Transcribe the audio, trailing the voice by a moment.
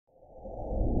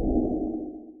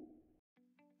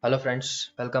Hello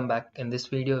friends, welcome back. In this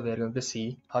video we are going to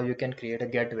see how you can create a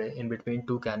gateway in between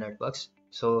two CAN networks.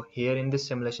 So here in this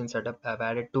simulation setup I've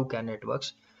added two CAN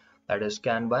networks, that is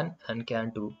CAN1 and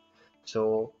CAN2.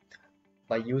 So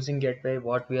by using gateway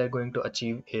what we are going to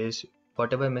achieve is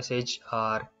whatever message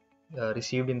are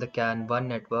received in the CAN1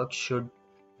 network should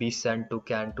be sent to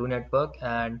CAN2 network,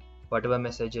 and whatever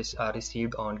messages are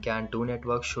received on CAN2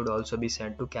 network should also be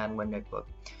sent to CAN1 network.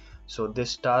 So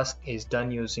this task is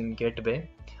done using gateway,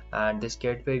 and this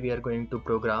gateway we are going to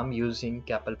program using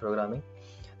CAPL programming.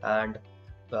 And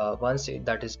once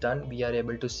that is done, we are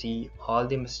able to see all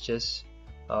the messages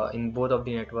in both of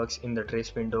the networks in the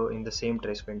trace window, in the same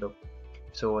trace window.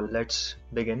 So let's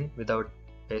begin without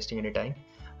wasting any time,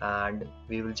 and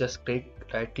we will just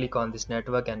right click on this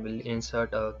network and we'll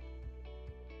insert a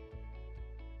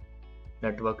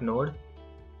network node.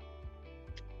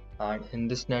 And in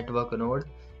this network node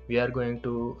we are going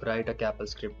to write a CAPL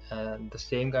script, and the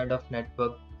same kind of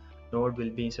network node will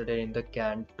be inserted in the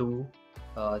CAN2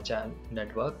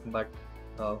 network, but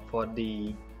for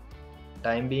the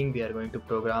time being we are going to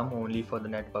program only for the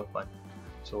network one.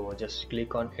 So just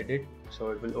click on edit, so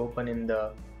it will open in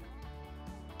the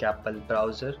CAPL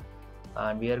browser,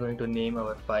 and we are going to name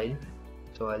our file.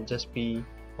 So I'll just be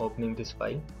opening this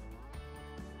file,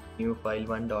 new file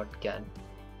 1.can.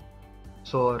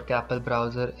 So our CAPL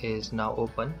browser is now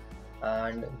open,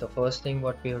 and the first thing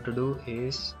what we have to do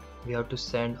is we have to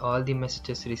send all the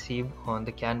messages received on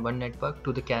the CAN1 network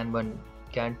to the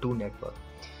CAN2 network.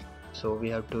 So we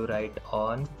have to write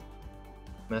on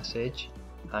message,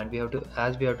 and we have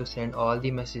to send all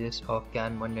the messages of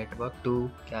CAN1 network to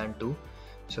CAN2.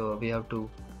 So we have to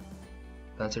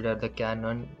consider the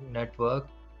CAN1 network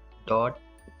dot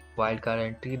wildcard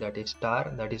entry, that is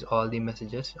star, that is all the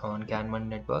messages on CAN1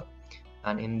 network.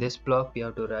 And in this block we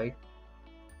have to write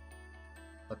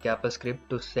a CAPL script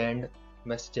to send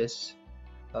messages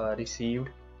received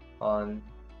on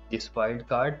this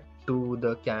wildcard to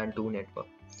the CAN2 network.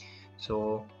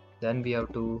 So then we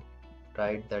have to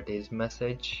write, that is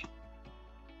message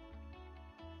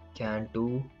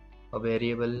CAN2, a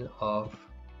variable of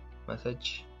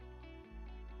message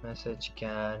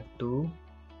CAN2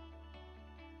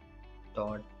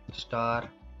 dot star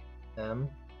m,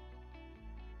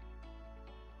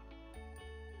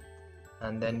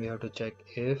 and then we have to check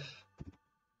if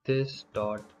this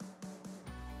dot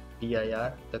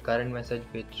dir, the current message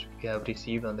which we have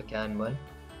received on the CAN1,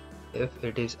 if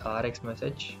it is rx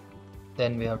message,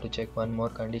 then we have to check one more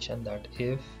condition, that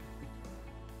if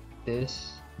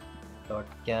this dot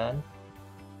can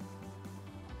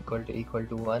equal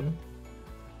to 1.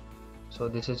 So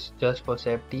this is just for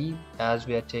safety, as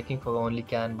we are checking for only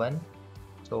CAN1.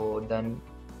 So then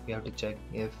we have to check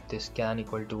if this can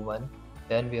equal to 1.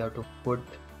 Then we have to put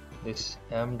this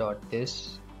m dot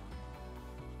this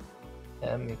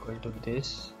m equal to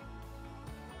this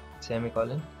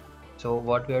semicolon. So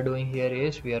what we are doing here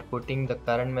is we are putting the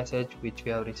current message which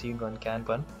we have received on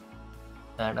CAN1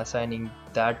 and assigning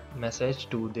that message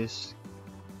to this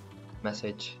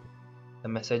message, the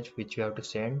message which we have to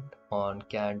send on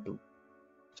CAN2.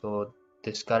 So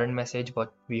this current message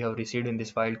what we have received in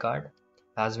this wildcard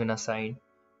has been assigned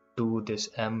to this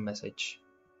m message.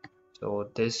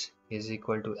 So this is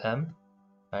equal to m,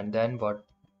 and then what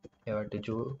you have to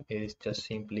do is just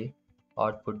simply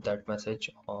output that message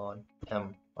on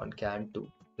m on CAN2. So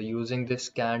using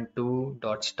this CAN2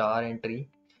 dot star entry,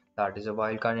 that is a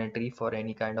wildcard entry for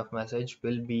any kind of message,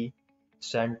 will be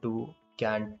sent to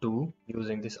CAN2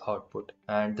 using this output.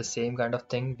 And the same kind of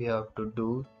thing we have to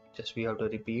do, just we have to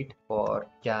repeat for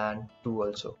CAN2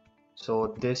 also.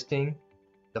 So this thing,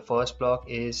 the first block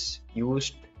is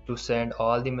used to send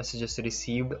all the messages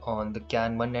received on the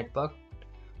CAN1 network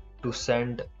to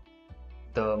send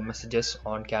the messages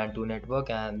on CAN2 network,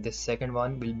 and this second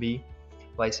one will be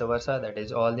vice versa, that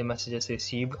is all the messages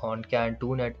received on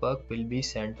CAN2 network will be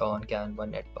sent on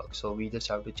CAN1 network. So we just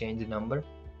have to change the number,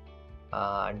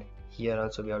 and here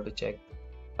also we have to check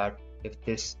that if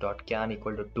this dot can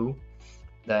equal to 2,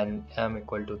 then m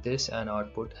equal to this and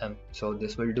output m. So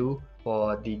this will do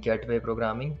for the gateway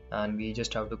programming, and we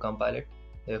just have to compile it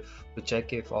to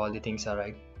check if all the things are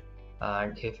right.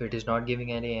 And if it is not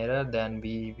giving any error, then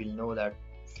we will know that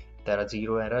there are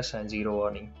 0 errors and 0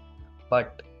 warning.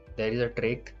 But there is a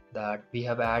trick, that we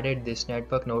have added this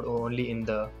network node only in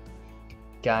the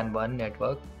CAN1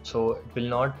 network, so it will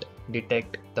not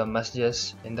detect the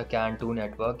messages in the CAN2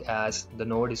 network, as the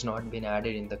node is not been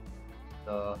added in the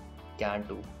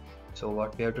CAN2. So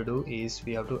what we have to do is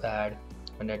we have to add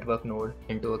a network node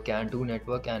into a CAN2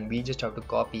 network, and we just have to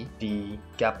copy the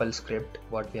CAPL script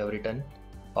what we have written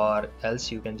or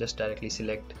else you can just directly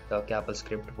select the CAPL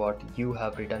script what you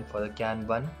have written for the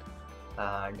CAN1,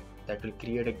 and that will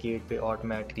create a gateway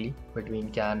automatically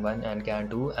between CAN1 and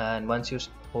CAN2. And once you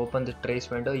open the trace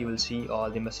window, you will see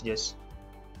all the messages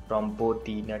from both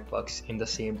the networks in the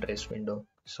same trace window.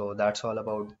 So that's all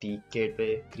about the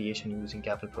gateway creation using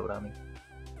CAPL programming.